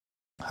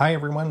Hi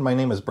everyone, my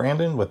name is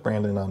Brandon with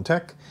Brandon on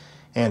Tech,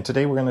 and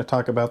today we're going to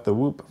talk about the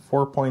Whoop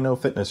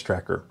 4.0 fitness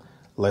tracker.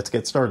 Let's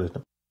get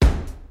started.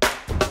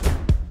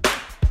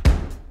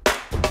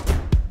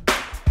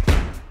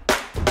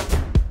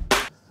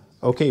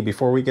 Okay,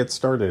 before we get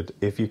started,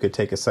 if you could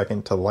take a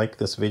second to like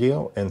this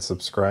video and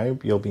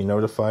subscribe, you'll be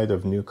notified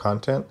of new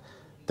content.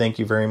 Thank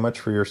you very much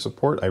for your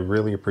support. I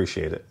really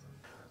appreciate it.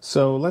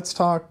 So let's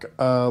talk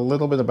a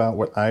little bit about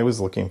what I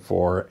was looking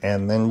for,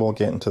 and then we'll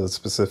get into the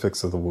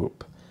specifics of the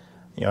Whoop.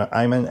 You know,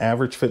 I'm an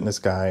average fitness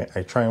guy.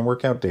 I try and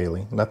work out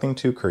daily, nothing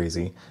too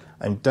crazy.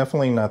 I'm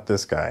definitely not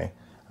this guy,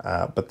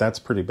 but that's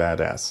pretty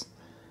badass.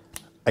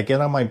 I get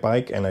on my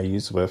bike and I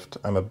use Zwift.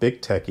 I'm a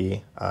big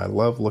techie. I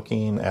love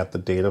looking at the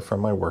data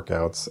from my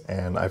workouts,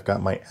 and I've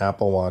got my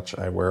Apple Watch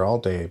I wear all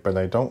day, but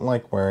I don't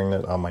like wearing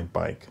it on my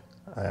bike.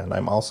 And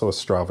I'm also a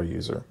Strava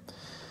user.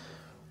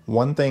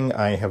 One thing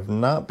I have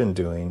not been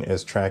doing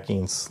is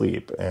tracking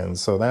sleep, and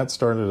so that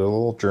started a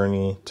little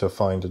journey to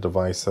find a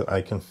device that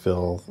I can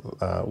fill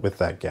with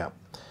that gap.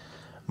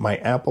 My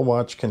Apple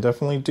Watch can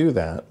definitely do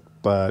that,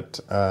 but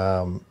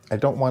I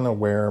don't want to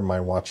wear my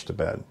watch to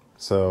bed.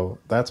 So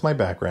that's my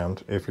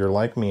background. If you're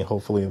like me,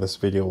 hopefully this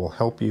video will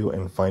help you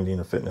in finding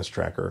a fitness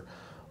tracker,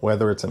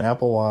 whether it's an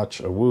Apple Watch,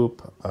 a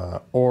Whoop,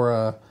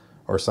 Aura,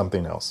 or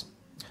something else.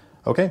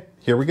 Okay,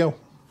 here we go.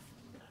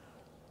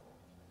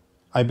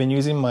 I've been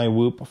using my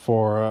Whoop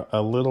for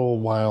a little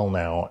while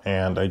now,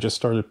 and I just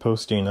started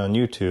posting on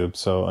YouTube,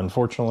 so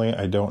unfortunately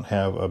I don't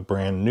have a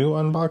brand new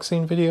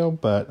unboxing video,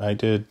 but I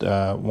did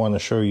want to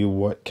show you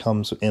what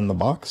comes in the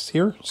box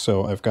here.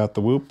 So I've got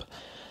the Whoop,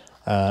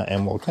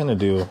 and we'll kind of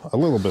do a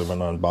little bit of an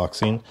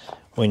unboxing.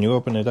 When you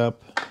open it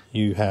up,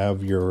 you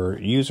have your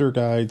user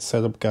guide,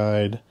 setup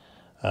guide,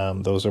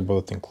 those are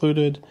both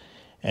included,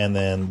 and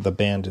then the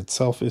band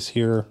itself is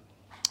here.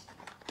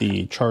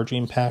 The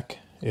charging pack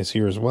is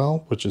here as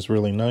well, which is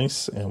really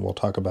nice, and we'll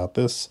talk about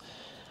this.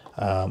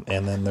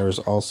 And then there's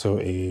also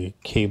a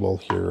cable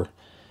here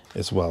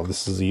as well.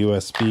 This is a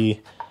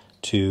USB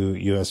to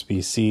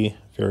USB-C,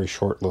 very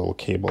short little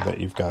cable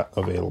that you've got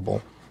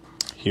available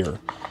here.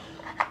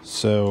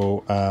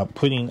 So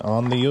putting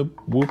on the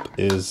Whoop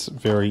is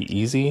very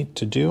easy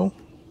to do.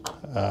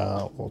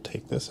 We'll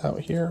take this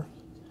out here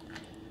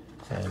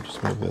and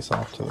just move this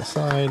off to the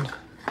side.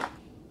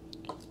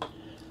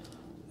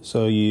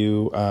 So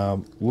you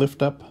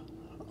lift up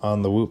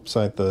on the Whoop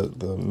side,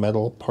 the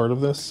metal part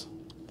of this,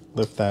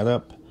 lift that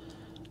up.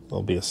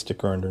 There'll be a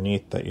sticker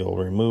underneath that you'll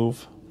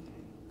remove.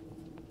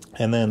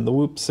 And then the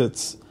Whoop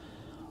sits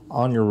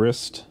on your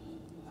wrist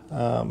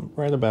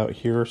right about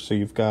here, so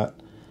you've got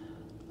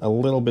a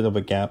little bit of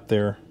a gap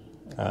there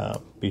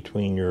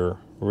between your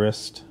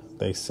wrist.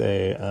 They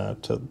say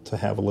to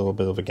have a little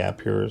bit of a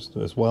gap here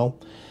as well.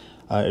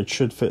 It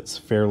should fit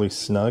fairly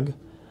snug.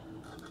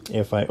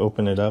 If I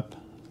open it up,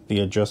 the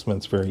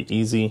adjustment's very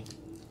easy.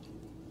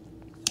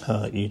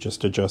 You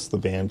just adjust the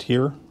band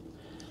here.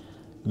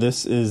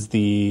 This is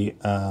the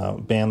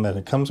band that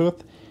it comes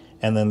with,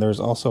 and then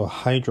there's also a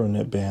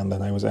HydroKnit band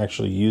that I was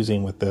actually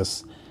using with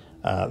this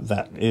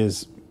that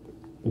is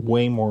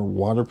way more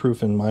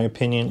waterproof in my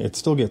opinion. It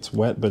still gets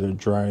wet, but it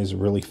dries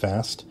really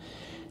fast.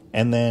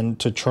 And then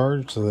to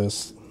charge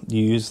this,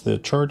 you use the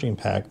charging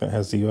pack that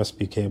has the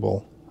USB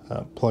cable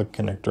plug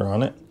connector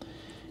on it,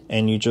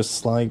 and you just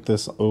slide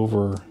this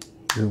over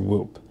your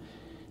Whoop,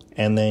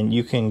 and then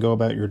you can go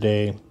about your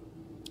day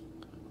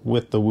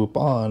with the Whoop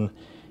on,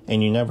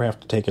 and you never have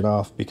to take it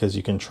off because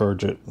you can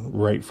charge it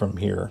right from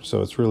here.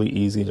 So it's really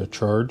easy to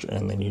charge,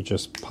 and then you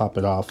just pop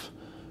it off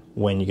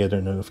when you get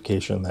a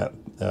notification that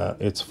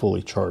it's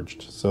fully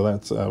charged. So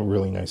that's a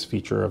really nice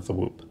feature of the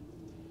Whoop.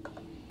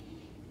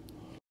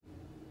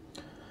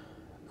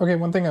 Okay,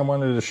 one thing I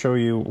wanted to show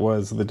you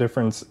was the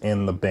difference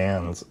in the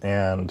bands,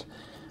 and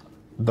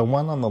the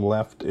one on the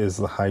left is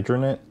the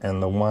HydroKnit,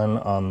 and the one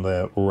on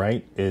the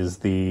right is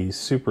the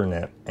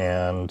SuperKnit.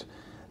 And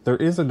there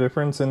is a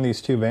difference in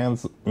these two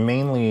bands,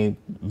 mainly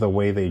the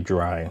way they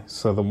dry.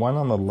 So the one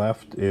on the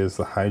left is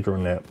the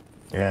HydroKnit,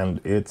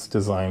 and it's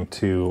designed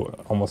to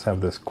almost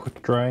have this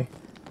quick dry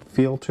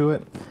feel to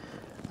it.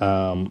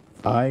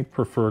 I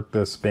prefer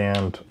this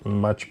band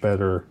much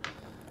better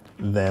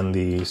than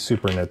the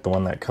SuperKnit, the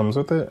one that comes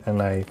with it,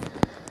 and I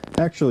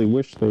actually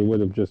wish they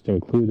would have just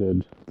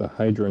included the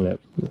HydroKnit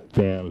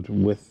band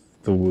with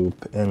the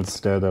Whoop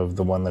instead of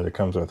the one that it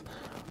comes with.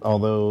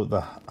 Although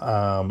the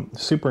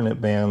SuperKnit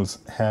bands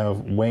have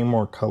way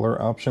more color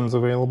options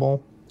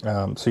available,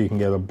 so you can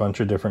get a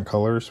bunch of different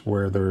colors,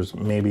 where there's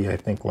maybe, I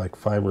think, like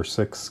 5 or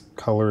 6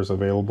 colors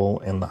available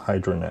in the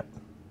HydroKnit.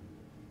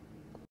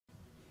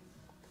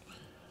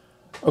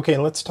 Okay,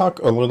 let's talk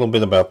a little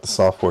bit about the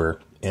software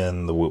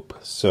in the Whoop.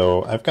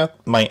 So I've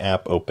got my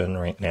app open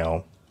right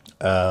now.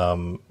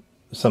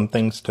 Some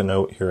things to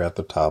note here at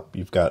the top.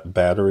 You've got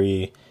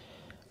battery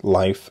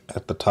life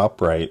at the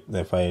top right.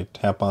 If I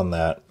tap on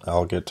that,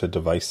 I'll get to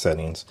device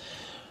settings.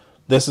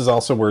 This is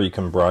also where you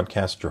can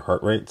broadcast your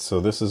heart rate, so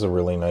this is a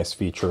really nice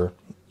feature.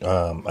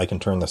 I can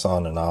turn this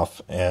on and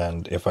off,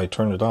 and if I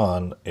turn it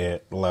on,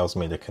 it allows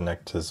me to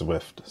connect to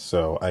Zwift.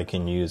 So I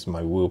can use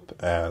my Whoop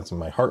as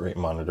my heart rate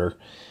monitor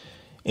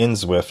in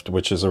Zwift,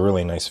 which is a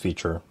really nice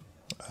feature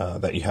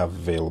that you have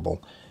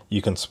available.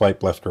 You can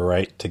swipe left or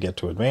right to get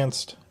to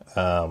advanced.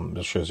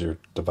 It shows your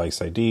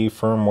device ID,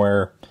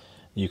 firmware.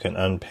 You can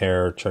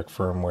unpair, check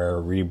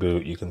firmware,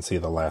 reboot. You can see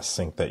the last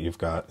sync that you've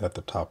got at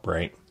the top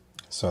right.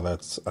 So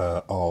that's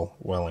all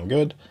well and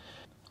good.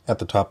 At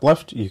the top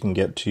left, you can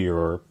get to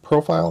your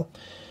profile.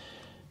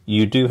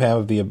 You do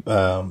have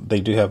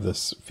they do have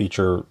this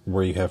feature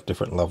where you have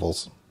different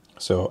levels.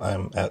 So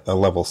I'm at a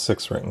level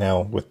 6 right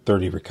now with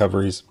 30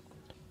 recoveries.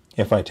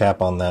 If I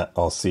tap on that,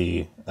 I'll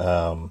see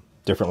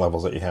different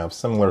levels that you have,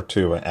 similar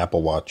to an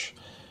Apple Watch,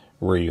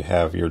 where you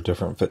have your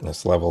different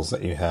fitness levels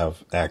that you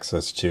have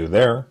access to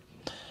there.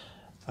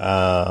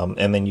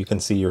 And then you can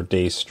see your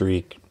day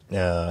streak,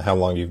 how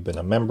long you've been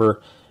a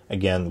member.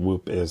 Again,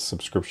 Whoop is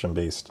subscription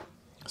based,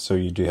 so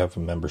you do have a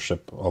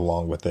membership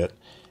along with it.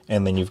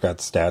 And then you've got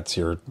stats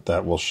here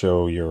that will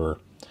show your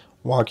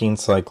walking,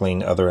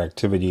 cycling, other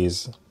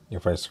activities.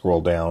 If I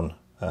scroll down,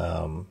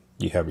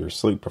 you have your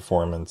sleep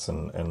performance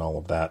and all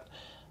of that,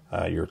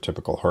 your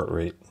typical heart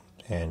rate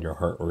and your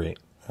heart rate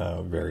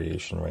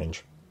variation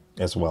range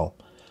as well.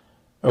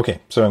 Okay,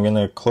 so I'm going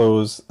to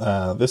close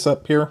this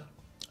up here,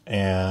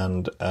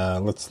 and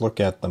let's look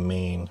at the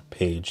main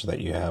page that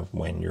you have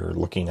when you're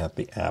looking at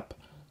the app.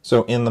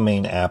 So in the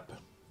main app,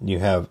 you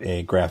have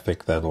a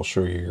graphic that'll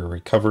show you your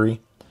recovery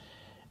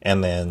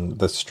and then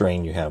the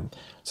strain you have.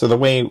 So the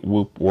way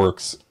Whoop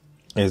works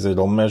is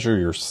it'll measure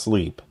your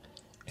sleep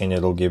and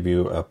it'll give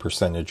you a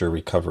percentage of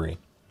recovery.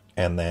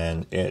 And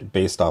then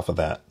based off of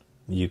that,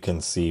 you can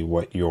see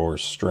what your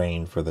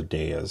strain for the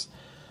day is.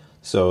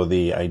 So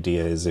the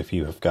idea is if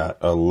you have got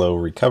a low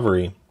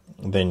recovery,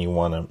 then you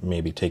want to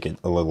maybe take it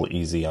a little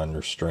easy on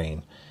your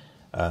strain.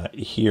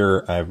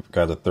 Here I've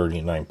got a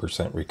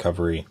 39%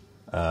 recovery,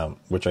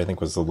 which I think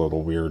was a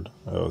little weird.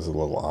 It was a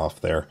little off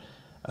there.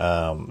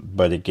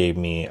 But it gave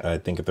me, I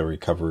think the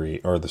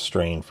recovery or the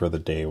strain for the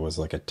day was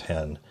like a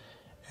 10,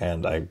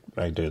 and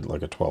I did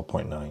like a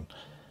 12.9.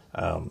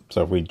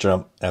 So if we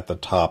jump at the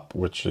top,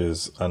 which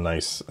is a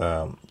nice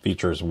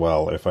feature as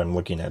well, if I'm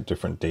looking at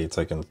different dates,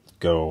 I can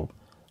go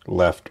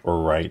left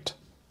or right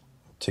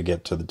to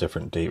get to the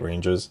different date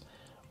ranges,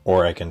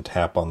 or I can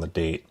tap on the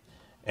date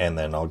and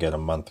then I'll get a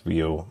month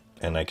view,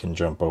 and I can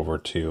jump over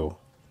to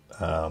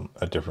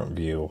a different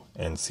view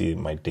and see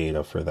my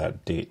data for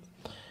that date.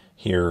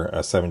 Here, a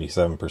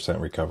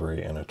 77%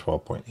 recovery and a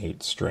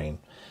 12.8 strain.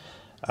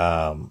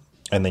 And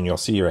then you'll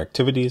see your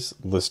activities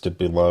listed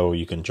below.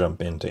 You can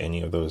jump into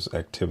any of those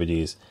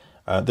activities.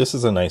 This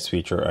is a nice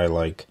feature I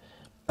like.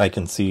 I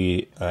can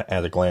see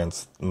at a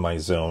glance my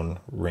zone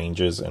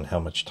ranges and how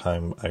much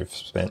time I've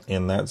spent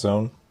in that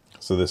zone.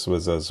 So this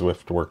was a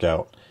Zwift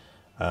workout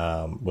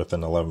with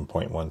an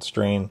 11.1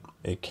 strain.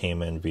 It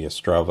came in via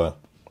Strava.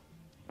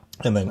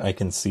 And then I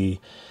can see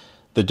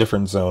the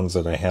different zones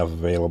that I have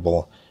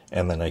available,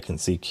 and then I can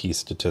see key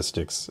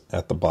statistics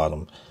at the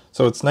bottom.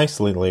 So it's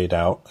nicely laid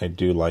out. I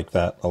do like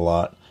that a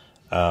lot.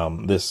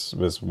 This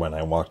was when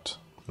I walked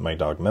my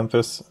dog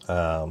Memphis.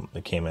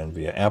 It came in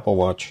via Apple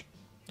Watch.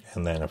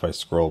 And then if I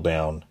scroll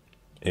down,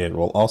 it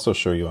will also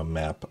show you a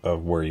map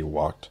of where you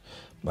walked.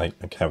 I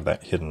have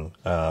that hidden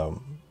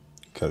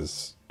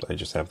because I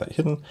just have that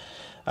hidden.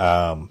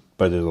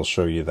 But it'll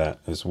show you that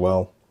as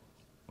well.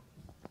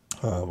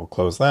 We'll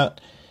close that.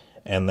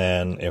 And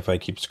then if I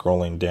keep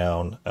scrolling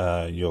down,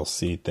 you'll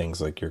see things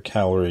like your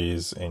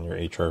calories and your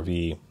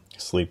HRV,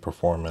 sleep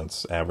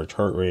performance, average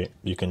heart rate.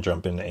 You can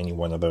jump into any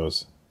one of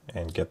those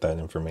and get that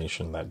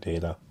information, that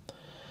data.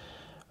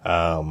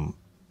 And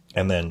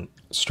then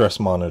stress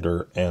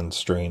monitor and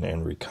strain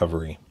and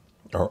recovery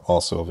are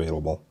also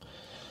available.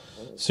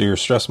 So your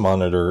stress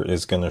monitor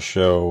is going to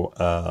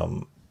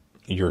show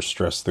your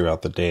stress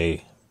throughout the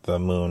day. The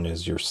moon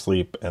is your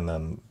sleep, and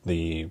then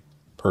the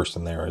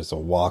person there is a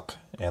walk,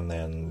 and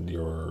then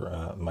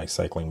your my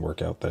cycling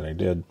workout that I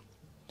did.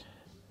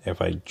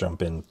 If I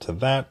jump into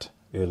that,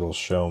 it'll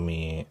show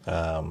me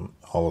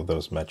all of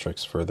those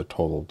metrics for the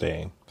total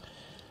day.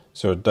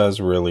 So it does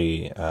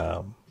really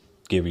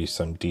give you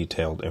some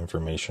detailed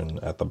information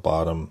at the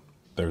bottom.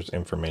 There's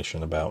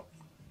information about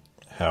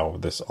how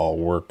this all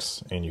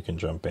works, and you can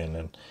jump in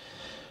and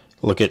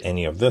look at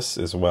any of this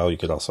as well. You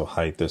could also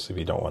hide this if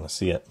you don't want to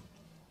see it.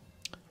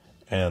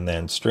 And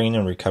then strain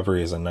and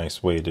recovery is a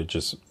nice way to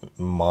just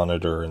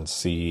monitor and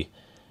see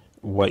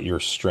what your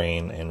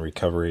strain and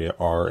recovery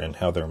are and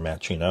how they're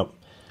matching up.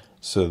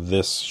 So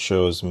this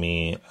shows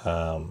me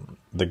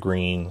the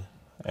green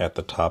at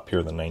the top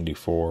here, the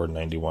 94,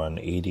 91,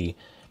 80.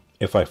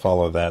 If I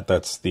follow that,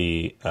 that's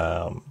the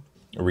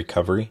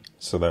recovery.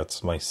 So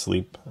that's my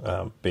sleep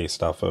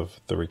based off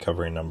of the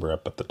recovery number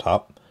up at the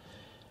top.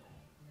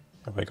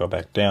 If I go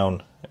back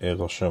down,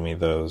 it'll show me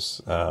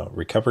those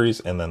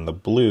recoveries, and then the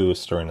blue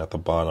starting at the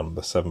bottom,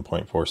 the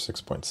 7.4,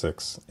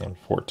 6.6, and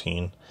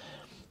 14.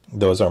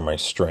 Those are my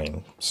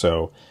strain.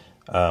 So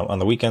on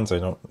the weekends, I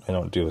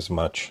don't do as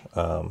much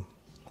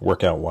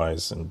workout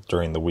wise, and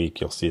during the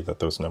week you'll see that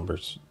those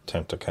numbers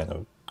tend to kind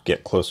of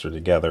get closer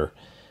together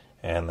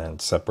and then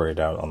separate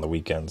out on the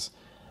weekends.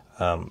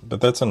 But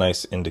that's a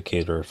nice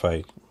indicator. If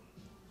I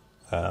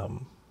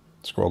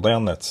scroll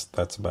down,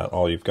 that's about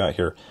all you've got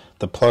here.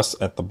 The plus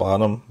at the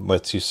bottom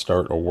lets you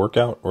start a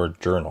workout or a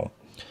journal.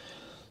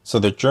 So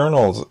the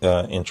journal's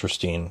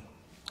interesting.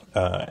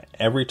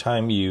 Every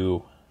time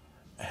you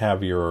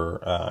have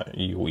your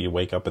you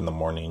wake up in the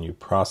morning, you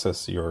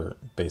process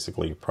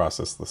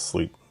the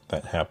sleep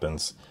that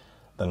happens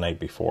the night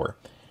before,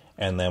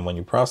 and then when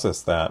you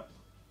process that,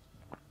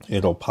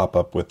 it'll pop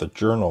up with a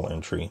journal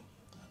entry,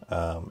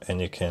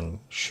 and it can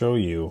show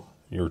you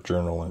your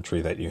journal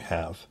entry that you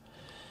have.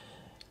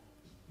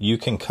 You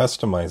can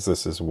customize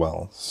this as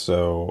well.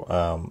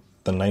 So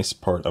the nice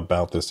part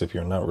about this, if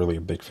you're not really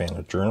a big fan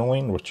of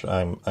journaling, which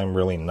I'm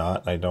really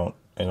not, I don't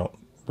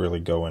really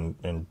go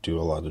and do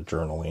a lot of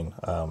journaling.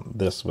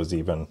 This was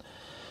even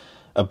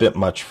a bit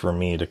much for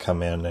me to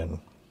come in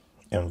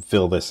and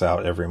fill this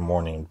out every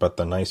morning. But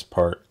the nice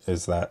part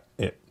is that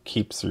it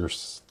keeps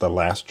the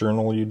last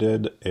journal you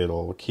did,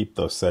 it'll keep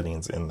those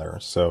settings in there.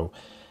 So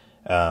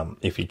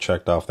if you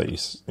checked off that you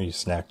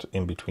snacked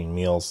in between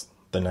meals,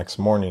 the next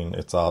morning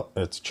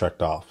it's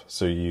checked off.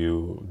 So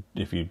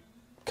if you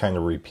kind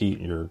of repeat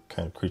your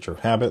kind of creature of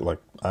habit, like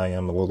I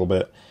am a little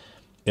bit,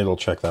 it'll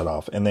check that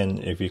off. And then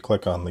if you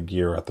click on the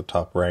gear at the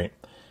top right,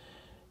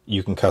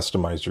 you can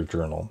customize your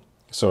journal.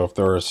 So if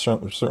there are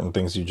certain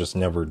things you just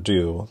never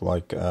do,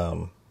 like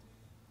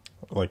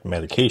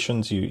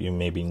medications you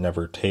maybe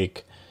never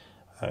take,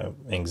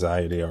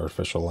 anxiety,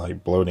 artificial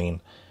light,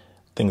 bloating,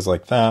 things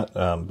like that,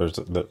 there's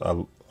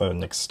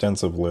an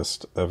extensive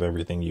list of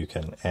everything you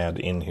can add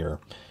in here.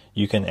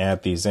 You can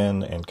add these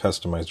in and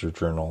customize your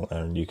journal,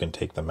 and you can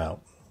take them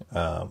out.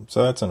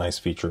 So that's a nice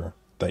feature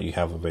that you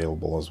have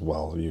available as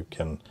well. You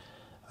can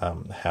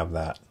have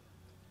that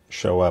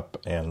show up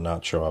and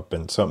not show up,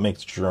 and so it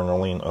makes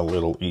journaling a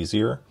little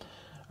easier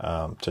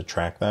to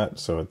track that.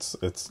 So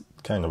it's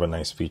kind of a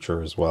nice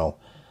feature as well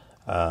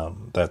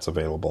that's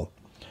available.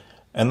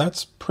 And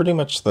that's pretty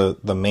much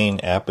the main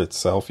app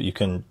itself. You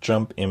can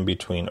jump in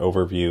between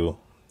overview,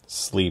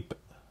 sleep,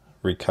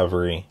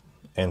 recovery,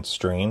 and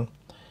strain,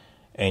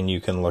 and you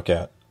can look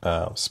at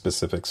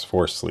specifics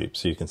for sleep.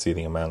 So you can see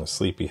the amount of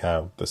sleep you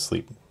have, the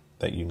sleep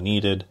that you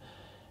needed.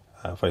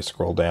 If I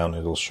scroll down,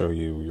 it'll show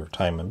you your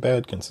time in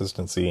bed,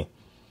 consistency,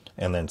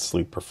 and then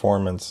sleep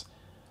performance.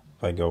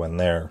 If I go in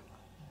there,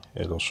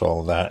 it'll show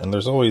all that. And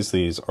there's always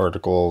these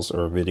articles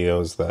or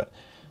videos that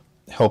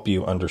help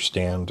you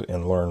understand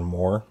and learn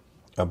more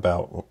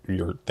about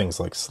your things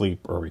like sleep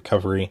or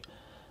recovery.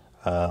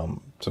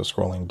 So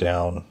scrolling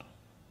down,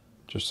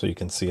 just so you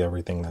can see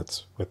everything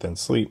that's within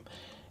sleep,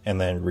 and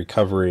then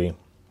recovery,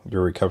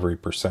 your recovery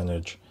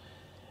percentage,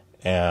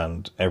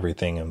 and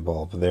everything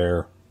involved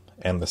there.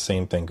 And the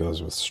same thing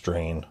goes with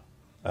strain.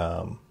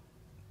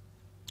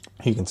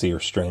 You can see your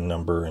strain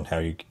number and how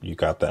you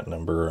got that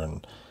number,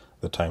 and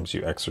the times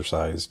you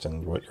exercised,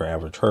 and what your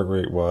average heart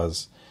rate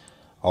was.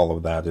 All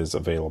of that is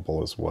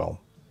available as well.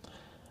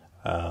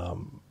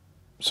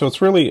 So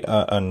it's really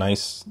a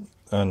nice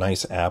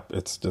app.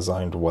 It's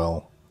designed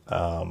well.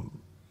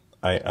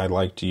 I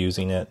liked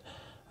using it.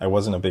 I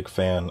wasn't a big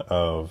fan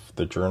of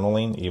the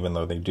journaling, even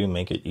though they do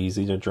make it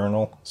easy to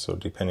journal. So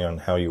depending on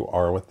how you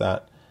are with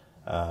that,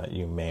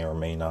 you may or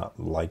may not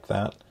like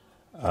that.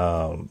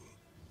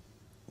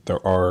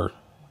 There are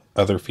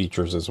other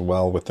features as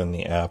well within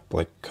the app,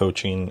 like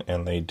coaching,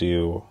 and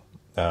they've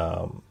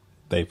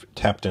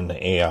tapped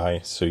into AI,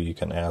 so you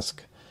can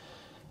ask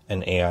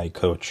an AI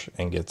coach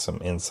and get some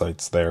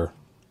insights there.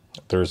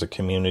 There's a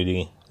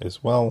community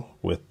as well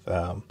with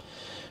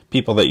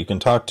people that you can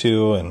talk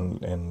to,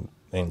 and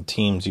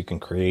teams you can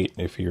create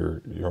if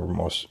you're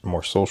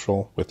more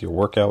social with your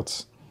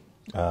workouts.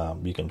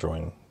 You can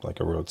join like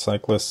a road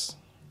cyclist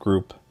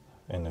group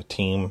and a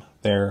team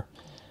there.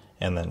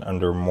 And then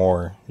under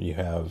more, you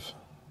have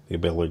the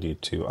ability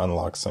to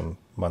unlock some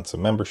months of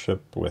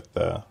membership with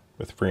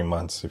free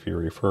months if you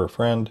refer a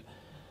friend.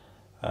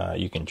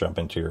 You can jump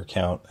into your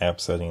account, app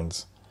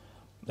settings,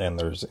 and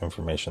there's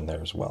information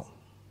there as well.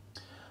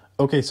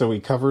 Okay, so we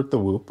covered the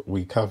Whoop,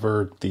 we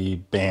covered the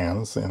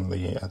bands and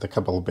the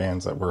couple of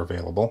bands that were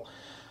available.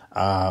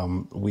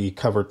 We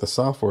covered the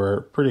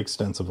software pretty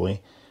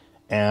extensively,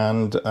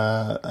 and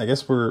I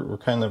guess we're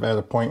kind of at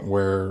a point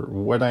where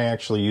would I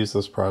actually use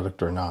this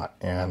product or not?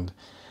 And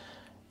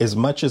as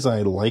much as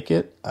I like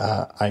it,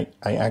 I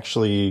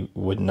actually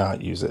would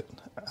not use it.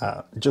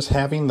 Just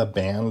having the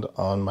band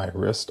on my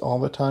wrist all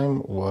the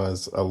time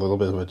was a little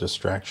bit of a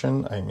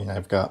distraction. I mean,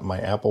 I've got my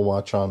Apple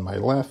Watch on my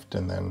left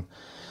and then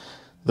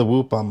the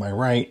Whoop on my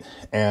right,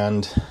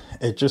 and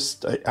it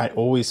just, I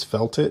always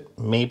felt it.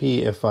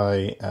 Maybe if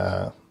I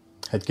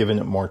had given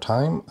it more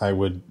time, I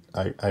wouldn't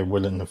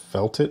have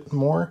felt it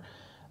more,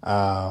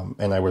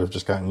 and I would have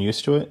just gotten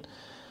used to it.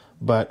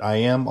 But I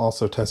am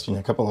also testing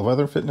a couple of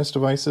other fitness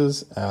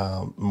devices,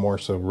 more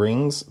so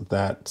rings,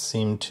 that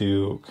seem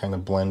to kind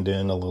of blend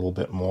in a little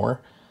bit more.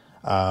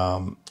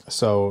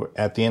 So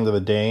at the end of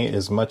the day,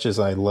 as much as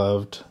I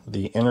loved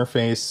the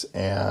interface,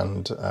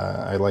 and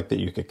I like that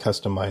you could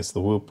customize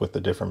the Whoop with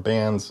the different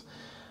bands,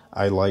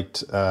 I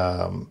liked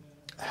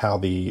how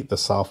the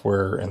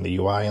software and the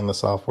UI in the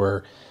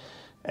software,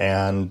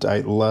 and I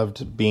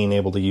loved being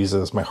able to use it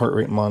as my heart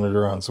rate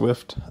monitor on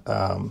Zwift.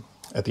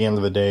 At the end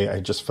of the day, I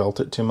just felt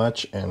it too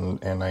much,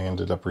 and I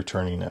ended up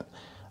returning it.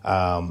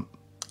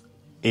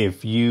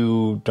 If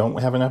you don't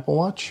have an Apple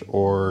Watch,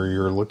 or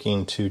you're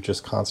looking to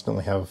just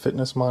constantly have a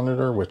fitness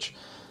monitor, which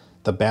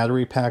the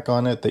battery pack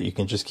on it that you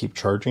can just keep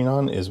charging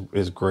on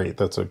is great.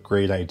 That's a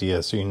great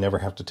idea. So you never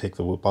have to take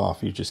the Whoop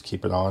off. You just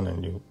keep it on,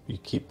 and you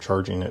keep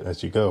charging it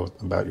as you go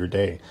about your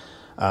day.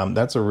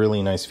 That's a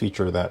really nice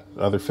feature that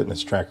other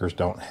fitness trackers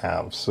don't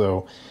have.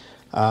 So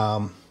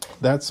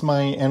that's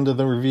my end of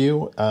the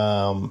review.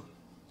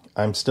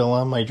 I'm still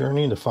on my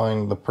journey to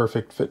find the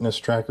perfect fitness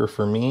tracker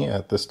for me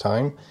at this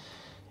time.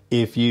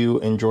 If you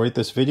enjoyed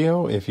this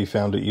video, if you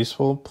found it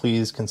useful,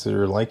 please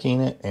consider liking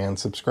it and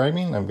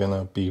subscribing. I'm going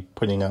to be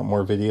putting out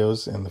more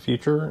videos in the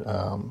future,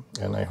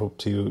 and I hope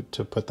to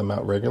put them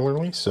out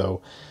regularly.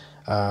 So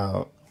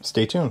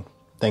stay tuned.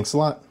 Thanks a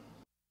lot.